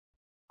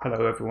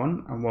Hello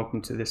everyone and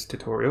welcome to this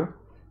tutorial.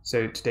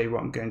 So today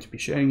what I'm going to be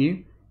showing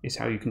you is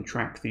how you can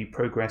track the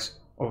progress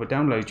of a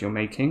download you're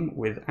making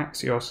with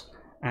Axios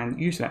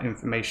and use that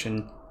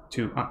information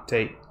to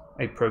update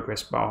a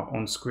progress bar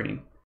on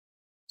screen.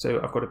 So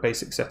I've got a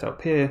basic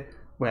setup here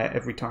where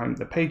every time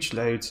the page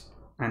loads,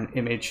 an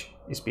image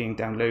is being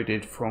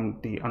downloaded from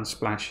the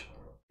Unsplash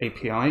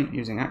API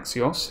using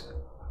Axios.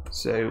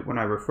 So when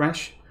I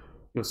refresh,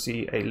 you'll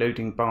see a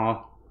loading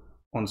bar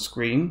on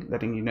screen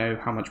letting you know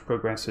how much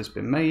progress has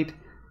been made,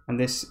 and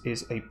this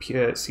is a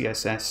pure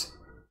CSS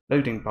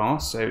loading bar,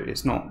 so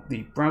it's not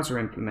the browser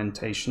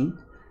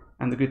implementation.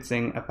 And the good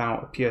thing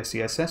about a pure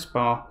CSS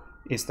bar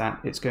is that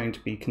it's going to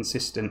be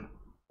consistent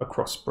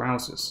across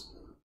browsers.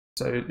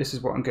 So this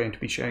is what I'm going to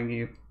be showing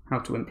you how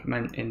to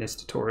implement in this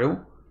tutorial.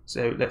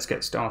 So let's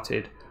get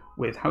started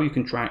with how you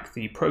can track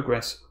the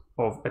progress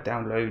of a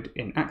download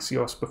in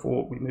Axios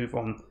before we move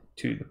on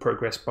to the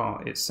progress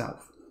bar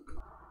itself.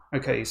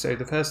 Okay, so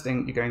the first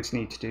thing you're going to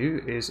need to do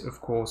is, of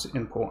course,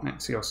 import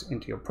Axios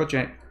into your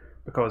project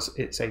because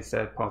it's a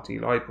third-party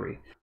library.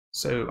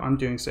 So I'm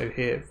doing so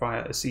here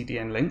via a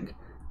CDN link,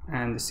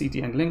 and the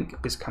CDN link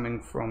is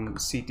coming from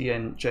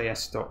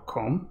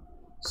cdnjs.com.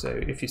 So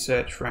if you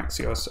search for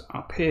Axios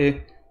up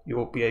here,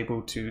 you'll be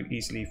able to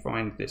easily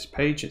find this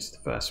page. It's the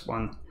first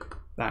one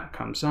that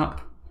comes up.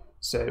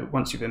 So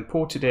once you've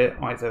imported it,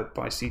 either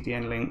by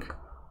CDN link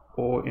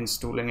or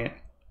installing it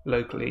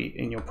locally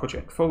in your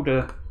project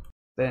folder,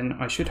 then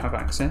I should have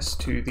access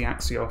to the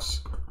Axios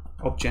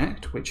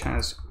object, which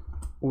has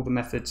all the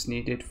methods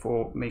needed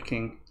for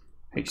making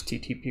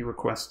HTTP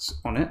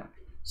requests on it.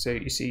 So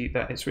you see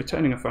that it's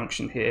returning a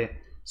function here,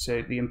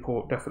 so the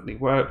import definitely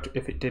worked.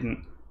 If it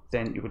didn't,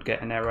 then you would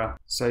get an error.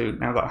 So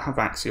now that I have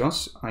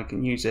Axios, I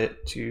can use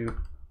it to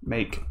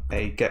make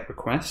a GET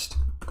request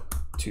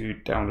to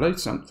download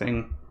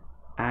something,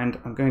 and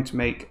I'm going to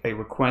make a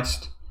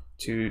request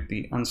to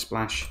the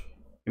Unsplash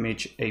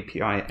image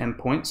API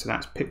endpoint, so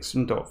that's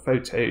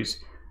pixum.photos,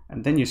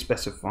 and then you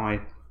specify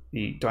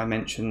the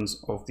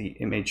dimensions of the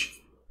image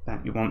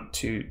that you want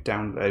to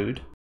download.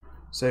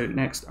 So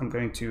next I'm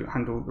going to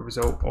handle the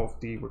result of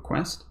the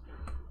request.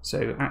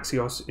 So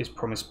Axios is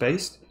promise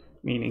based,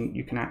 meaning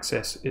you can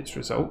access its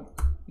result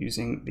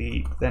using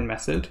the then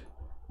method,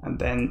 and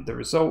then the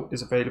result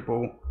is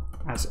available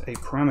as a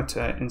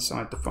parameter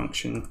inside the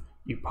function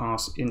you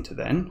pass into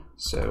then.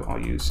 So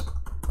I'll use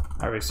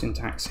arrow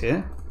syntax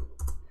here.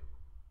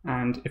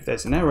 And if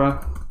there's an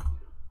error,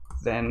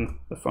 then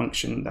the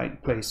function that you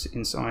place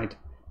inside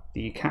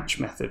the catch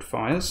method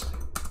fires.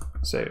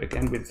 So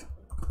again with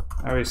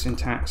arrow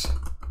syntax,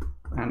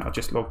 and I'll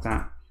just log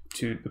that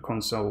to the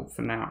console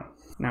for now.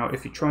 Now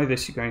if you try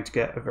this, you're going to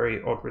get a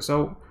very odd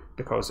result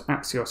because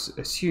Axios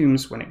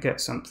assumes when it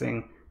gets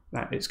something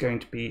that it's going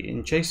to be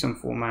in JSON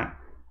format,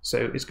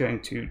 so it's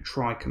going to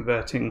try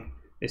converting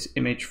this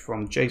image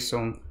from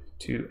JSON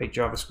to a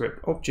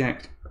JavaScript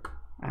object,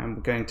 and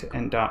we're going to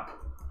end up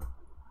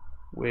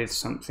with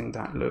something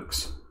that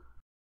looks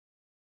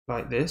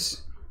like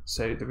this.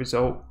 So the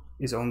result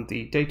is on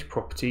the data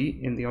property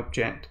in the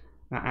object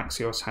that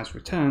Axios has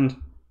returned,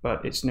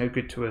 but it's no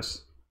good to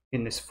us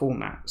in this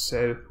format.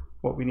 So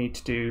what we need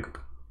to do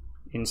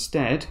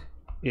instead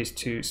is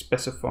to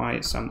specify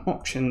some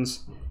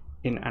options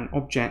in an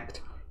object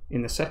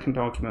in the second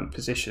argument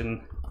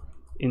position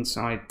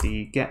inside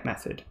the get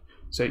method.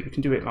 So you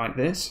can do it like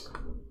this,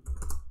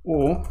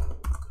 or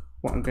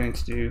what I'm going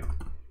to do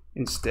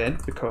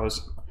instead,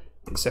 because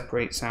it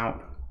separates out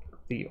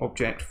the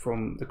object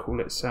from the call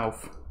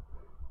itself,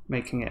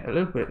 making it a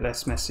little bit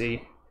less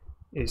messy,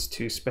 is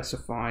to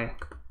specify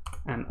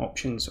an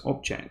options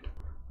object.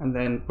 And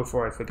then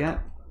before I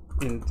forget,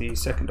 in the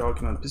second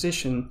argument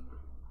position,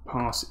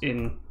 pass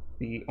in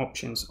the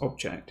options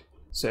object.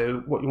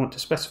 So what you want to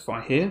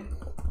specify here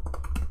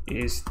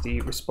is the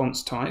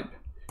response type.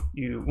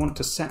 You want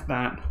to set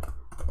that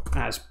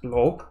as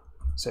blob.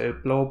 So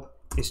blob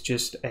is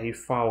just a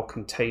file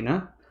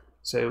container.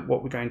 So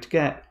what we're going to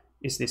get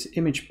is this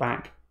image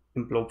back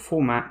in blob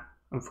format,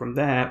 and from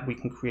there we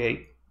can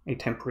create a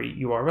temporary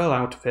URL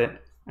out of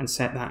it and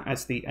set that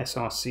as the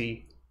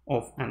src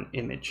of an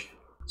image.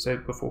 So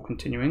before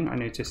continuing, I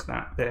noticed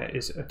that there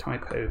is a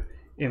typo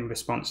in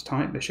response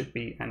type. There should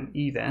be an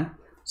E there.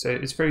 So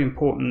it's very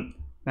important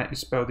that you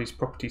spell these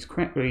properties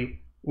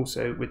correctly,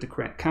 also with the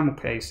correct camel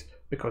case,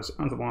 because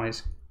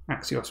otherwise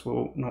Axios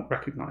will not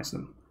recognize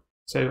them.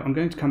 So I'm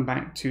going to come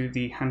back to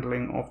the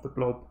handling of the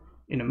blob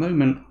in a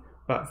moment,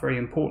 but very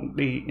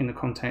importantly, in the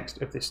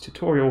context of this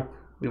tutorial,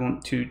 we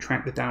want to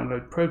track the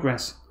download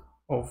progress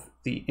of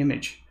the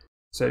image.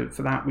 So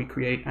for that, we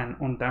create an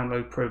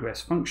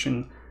onDownloadProgress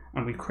function,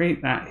 and we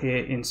create that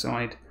here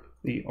inside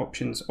the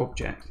options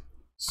object.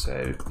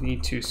 So we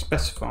need to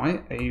specify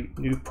a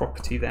new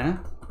property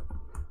there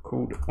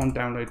called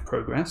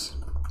onDownloadProgress,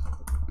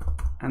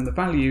 and the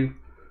value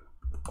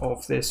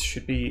of this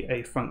should be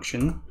a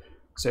function.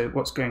 So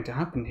what's going to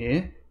happen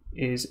here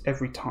is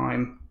every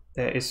time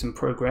there is some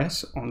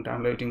progress on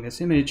downloading this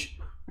image,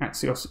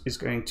 Axios is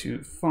going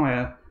to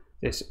fire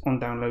this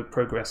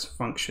onDownloadProgress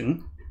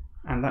function,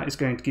 and that is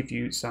going to give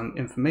you some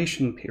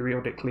information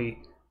periodically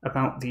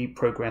about the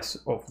progress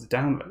of the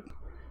download.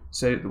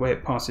 So the way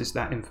it passes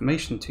that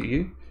information to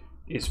you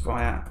is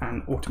via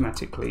an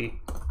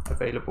automatically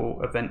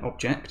available event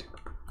object.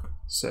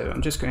 So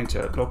I'm just going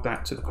to log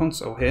that to the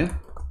console here,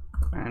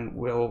 and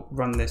we'll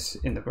run this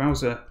in the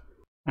browser,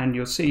 and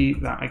you'll see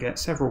that I get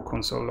several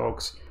console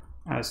logs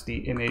as the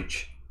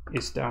image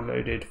is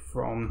downloaded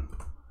from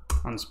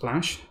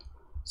Unsplash.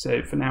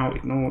 So for now,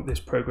 ignore this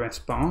progress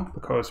bar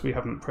because we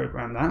haven't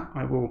programmed that.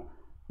 I will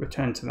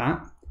return to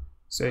that.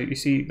 So you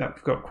see that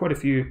we've got quite a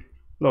few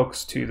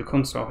logs to the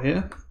console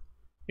here.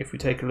 If we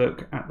take a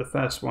look at the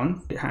first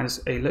one, it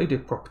has a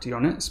loaded property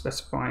on it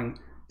specifying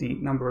the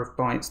number of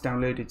bytes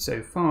downloaded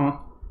so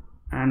far,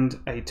 and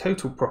a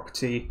total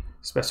property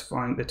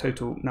specifying the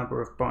total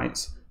number of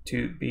bytes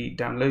to be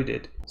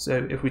downloaded.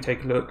 So if we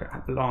take a look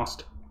at the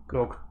last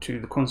log to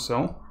the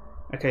console,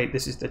 okay,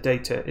 this is the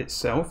data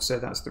itself, so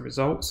that's the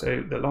result.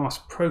 So the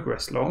last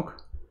progress log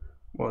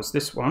was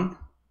this one.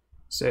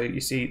 So you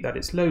see that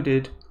it's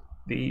loaded,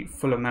 the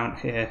full amount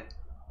here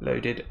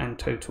loaded and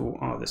total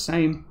are the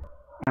same.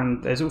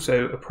 And there's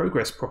also a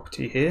progress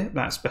property here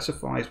that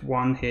specifies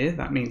 1 here.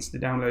 That means the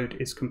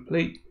download is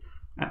complete.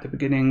 At the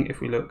beginning,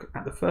 if we look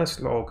at the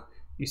first log,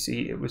 you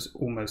see it was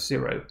almost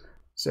 0.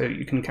 So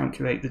you can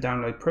calculate the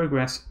download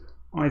progress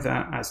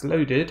either as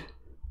loaded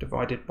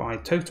divided by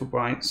total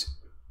bytes,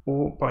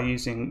 or by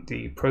using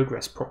the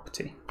progress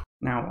property.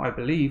 Now I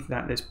believe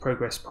that this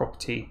progress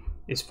property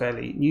is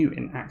fairly new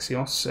in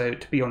Axios, so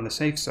to be on the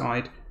safe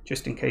side,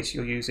 just in case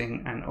you're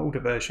using an older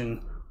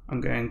version,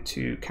 I'm going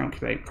to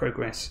calculate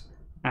progress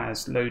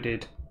as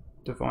loaded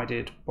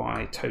divided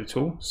by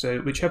total. So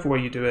whichever way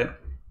you do it,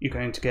 you're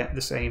going to get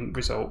the same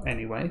result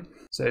anyway.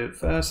 So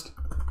first,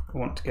 I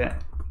want to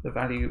get the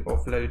value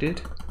of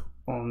loaded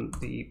on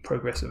the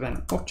progress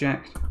event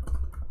object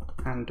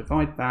and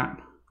divide that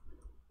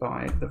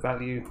by the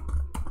value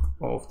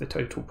of the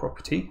total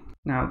property.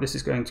 Now this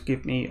is going to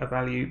give me a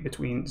value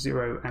between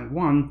 0 and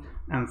 1,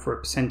 and for a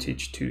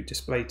percentage to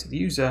display to the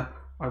user,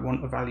 I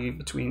want a value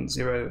between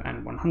 0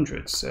 and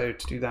 100. So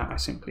to do that, I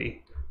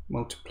simply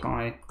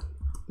multiply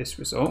this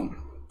result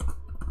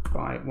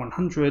by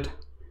 100,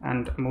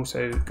 and I'm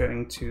also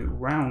going to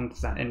round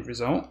that end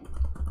result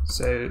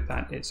so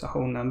that it's a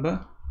whole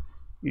number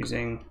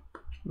using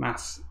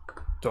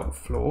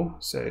math.floor.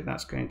 So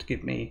that's going to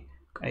give me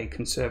a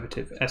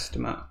conservative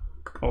estimate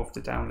of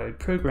the download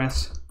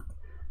progress,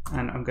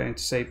 and I'm going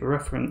to save a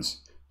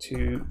reference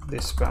to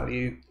this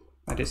value,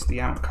 that is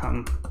the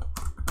outcome,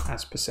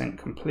 as %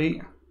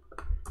 complete,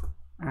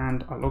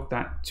 and I'll log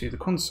that to the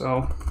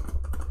console,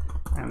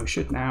 and we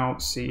should now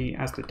see,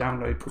 as the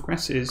download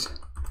progresses,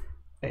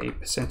 a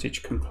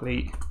 %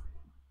 complete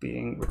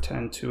being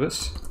returned to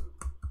us.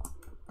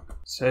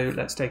 So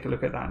let's take a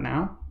look at that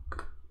now.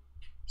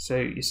 So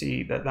you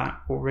see that that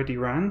already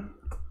ran.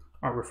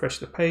 I'll refresh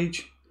the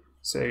page.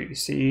 So you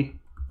see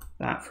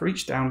that for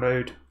each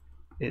download,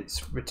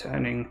 it's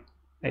returning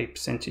a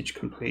 %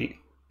 complete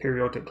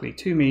periodically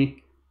to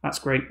me. That's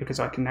great because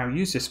I can now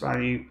use this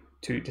value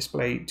to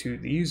display to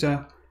the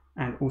user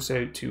and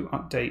also to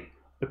update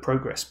the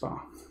progress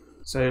bar.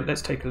 So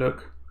let's take a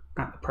look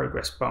at the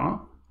progress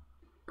bar.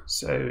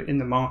 So in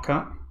the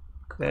markup,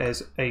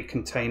 there's a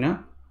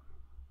container,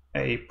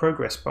 a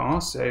progress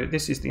bar. So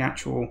this is the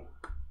actual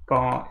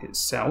bar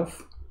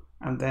itself.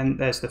 And then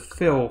there's the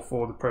fill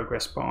for the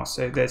progress bar.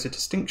 So there's a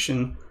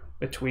distinction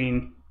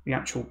between the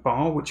actual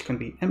bar, which can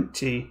be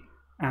empty,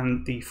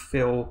 and the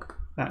fill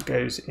that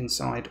goes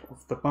inside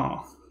of the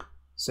bar.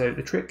 So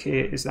the trick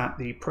here is that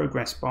the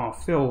progress bar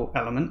fill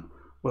element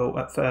will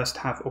at first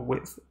have a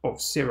width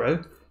of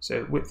 0,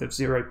 so width of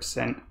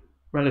 0%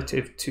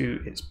 relative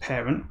to its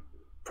parent,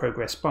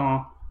 progress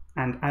bar,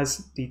 and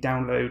as the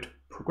download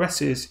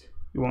progresses,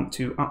 you want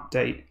to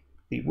update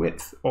the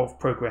width of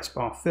progress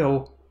bar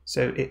fill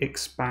so it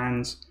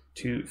expands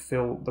to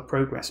fill the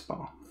progress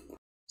bar.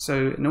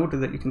 So in order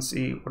that you can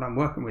see what I'm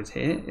working with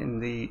here in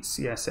the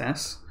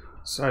CSS,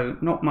 so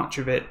not much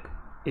of it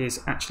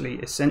is actually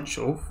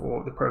essential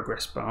for the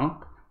progress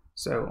bar.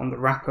 So on the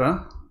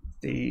wrapper,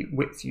 the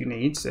width you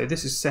need, so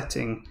this is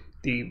setting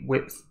the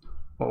width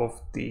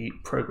of the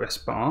progress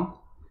bar,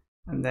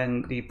 and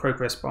then the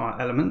progress bar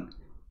element,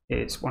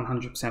 it's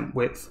 100%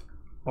 width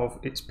of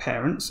its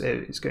parent, so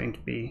it's going to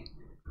be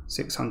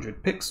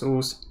 600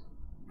 pixels,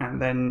 and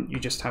then you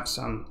just have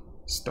some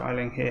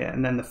styling here,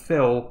 and then the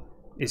fill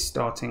is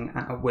starting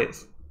at a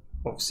width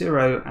of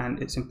 0,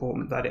 and it's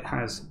important that it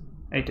has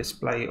a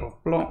display of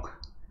block.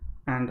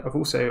 And I've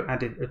also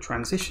added a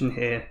transition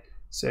here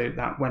so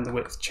that when the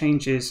width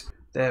changes,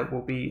 there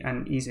will be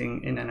an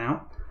easing in and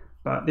out,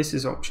 but this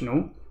is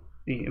optional.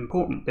 The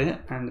important bit,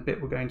 and the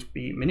bit we're going to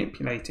be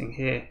manipulating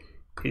here,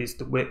 is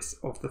the width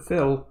of the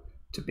fill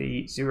to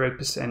be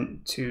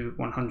 0% to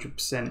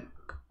 100%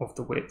 of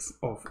the width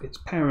of its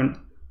parent,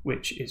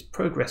 which is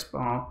progress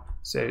bar.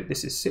 So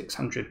this is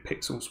 600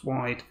 pixels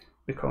wide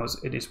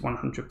because it is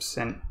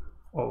 100%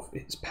 of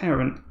its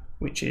parent,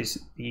 which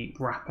is the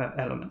wrapper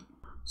element.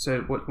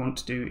 So what you want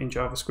to do in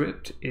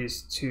JavaScript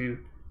is to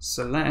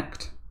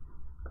select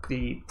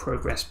the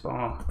progress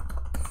bar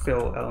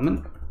fill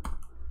element.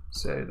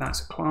 So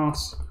that's a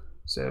class.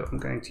 So I'm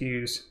going to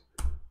use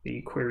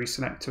the query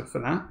selector for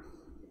that.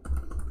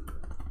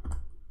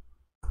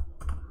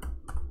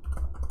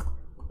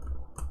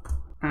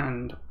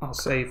 And I'll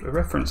save a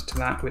reference to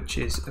that, which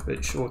is a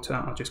bit shorter.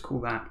 I'll just call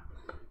that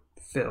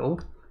fill.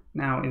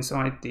 Now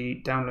inside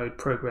the download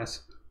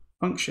progress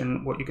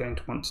function, what you're going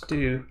to want to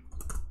do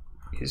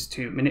is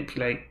to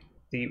manipulate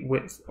the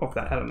width of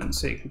that element.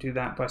 So you can do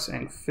that by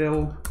saying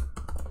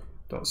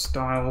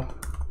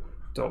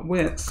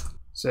fill.style.width.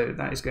 So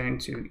that is going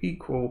to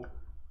equal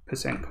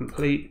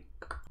 %complete.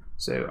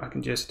 So I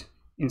can just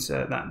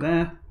insert that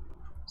there.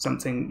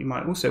 Something you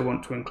might also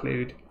want to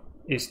include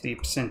is the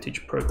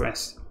percentage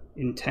progress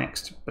in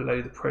text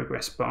below the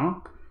progress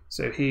bar.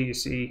 So here you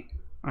see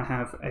I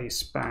have a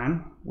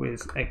span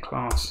with a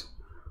class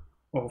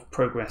of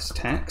progress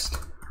text.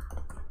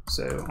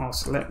 So I'll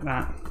select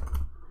that,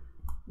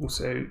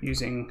 also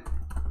using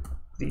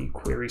the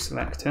query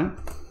selector.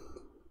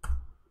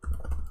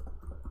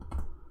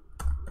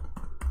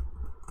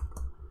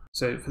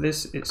 So for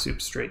this, it's super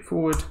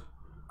straightforward.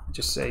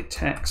 Just say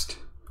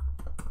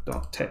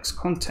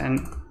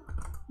text.textContent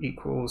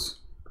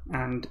equals,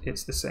 and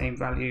it's the same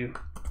value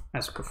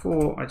as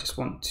before. I just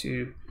want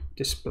to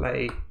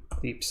display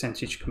the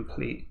percentage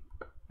complete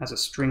as a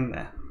string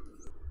there.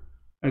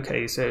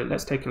 Okay, so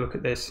let's take a look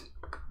at this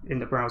in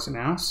the browser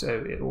now.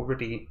 So it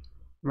already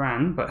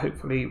ran, but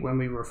hopefully when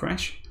we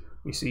refresh,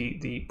 we see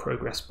the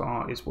progress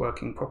bar is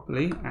working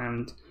properly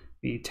and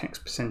the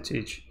text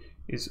percentage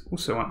is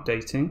also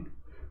updating.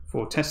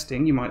 For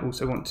testing, you might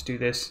also want to do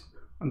this.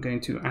 I'm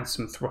going to add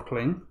some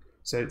throttling.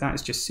 So that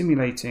is just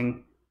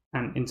simulating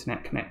an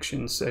internet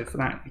connection. So for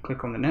that, you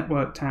click on the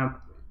network tab,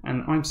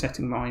 and I'm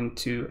setting mine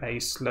to a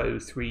slow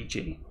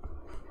 3G.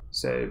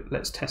 So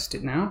let's test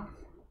it now.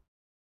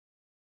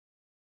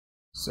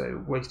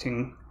 So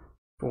waiting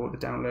for the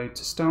download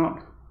to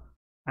start,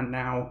 and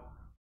now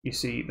you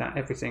see that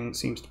everything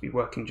seems to be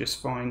working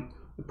just fine.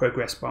 The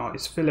progress bar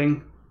is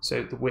filling,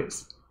 so the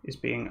width is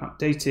being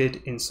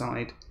updated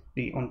inside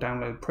the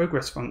onDownload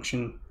progress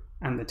function,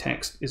 and the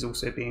text is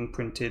also being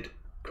printed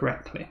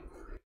correctly.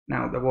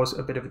 Now there was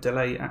a bit of a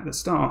delay at the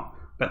start,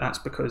 but that's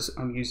because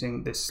I'm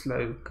using this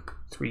slow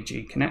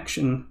 3G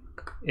connection.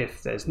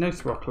 If there's no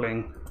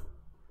throttling,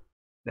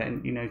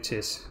 then you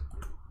notice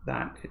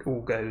that it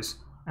all goes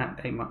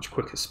at a much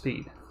quicker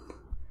speed.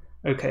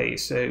 Okay,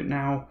 so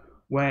now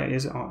where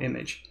is our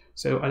image?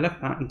 So I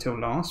left that until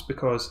last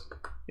because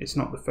it's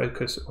not the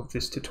focus of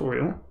this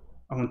tutorial.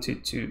 I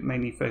wanted to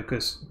mainly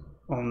focus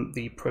on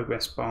the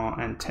progress bar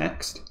and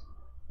text,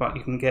 but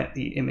you can get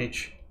the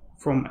image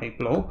from a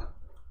blob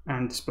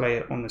and display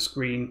it on the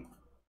screen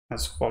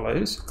as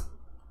follows.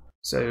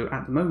 So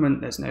at the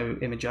moment there's no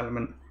image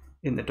element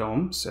in the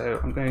DOM, so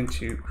I'm going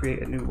to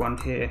create a new one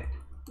here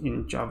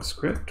in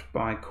JavaScript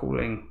by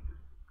calling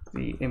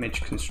the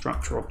image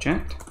constructor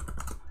object.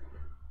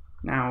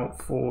 Now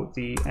for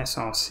the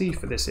src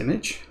for this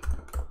image,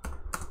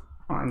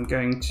 I'm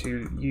going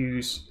to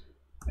use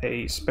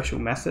a special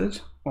method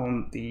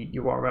on the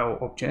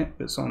URL object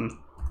that's on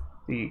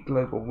the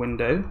global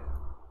window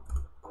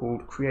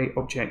called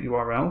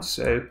createObjectURL.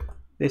 So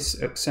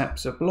this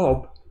accepts a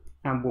blob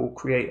and will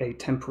create a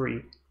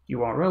temporary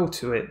URL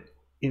to it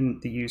in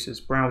the user's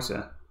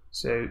browser.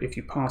 So if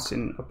you pass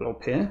in a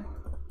blob here,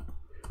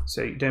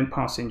 so you don't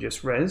pass in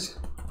just res,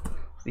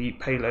 the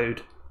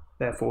payload,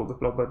 therefore the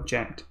blob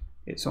object,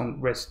 it's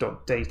on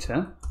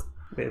res.data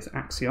with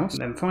Axios.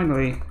 And then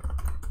finally,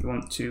 you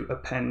want to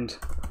append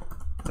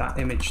that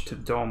image to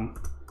DOM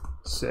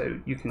so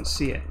you can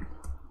see it.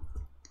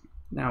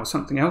 Now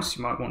something else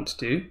you might want to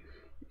do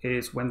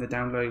is when the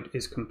download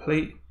is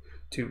complete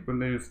to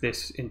remove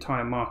this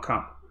entire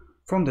markup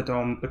from the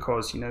DOM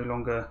because you no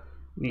longer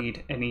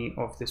need any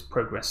of this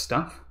progress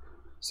stuff.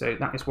 So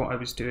that is what I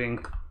was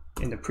doing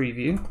in the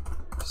preview.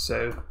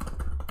 So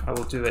I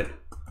will do it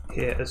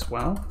here as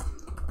well.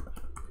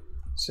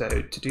 So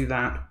to do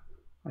that,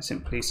 I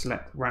simply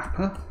select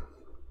wrapper,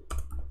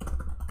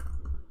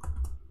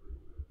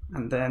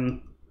 and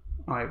then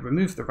I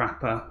remove the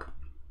wrapper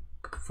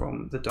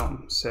from the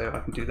DOM. So I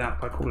can do that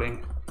by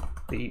calling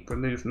the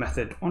remove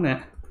method on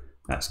it.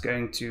 That's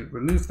going to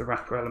remove the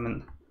wrapper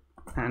element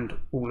and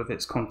all of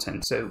its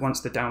content. So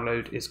once the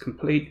download is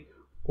complete,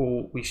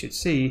 all we should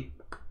see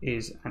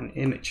is an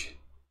image.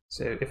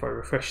 So if I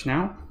refresh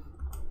now,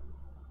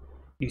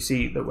 you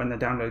see that when the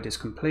download is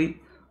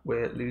complete,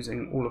 we're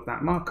losing all of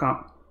that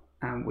markup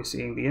and we're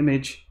seeing the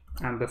image.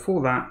 And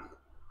before that,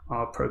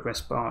 our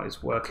progress bar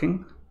is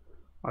working.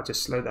 I'll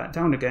just slow that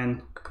down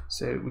again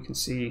so we can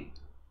see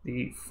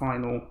the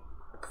final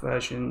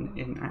version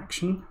in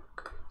action.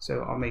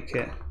 So I'll make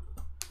it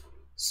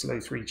slow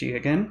 3G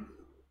again.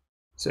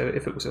 So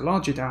if it was a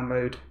larger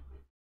download,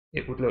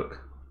 it would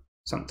look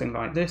something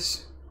like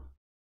this.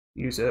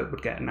 The user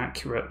would get an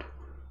accurate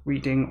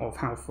reading of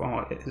how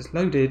far it has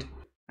loaded.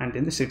 And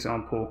in this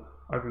example,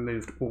 I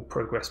removed all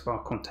progress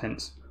bar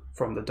contents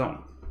from the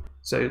DOM.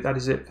 So that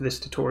is it for this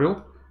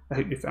tutorial. I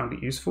hope you found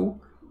it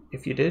useful.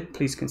 If you did,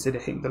 please consider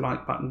hitting the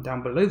like button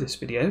down below this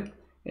video.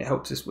 It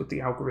helps us with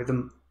the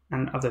algorithm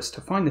and others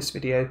to find this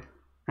video.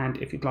 And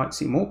if you'd like to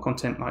see more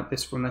content like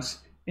this from us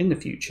in the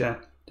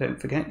future, don't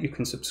forget you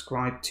can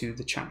subscribe to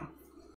the channel.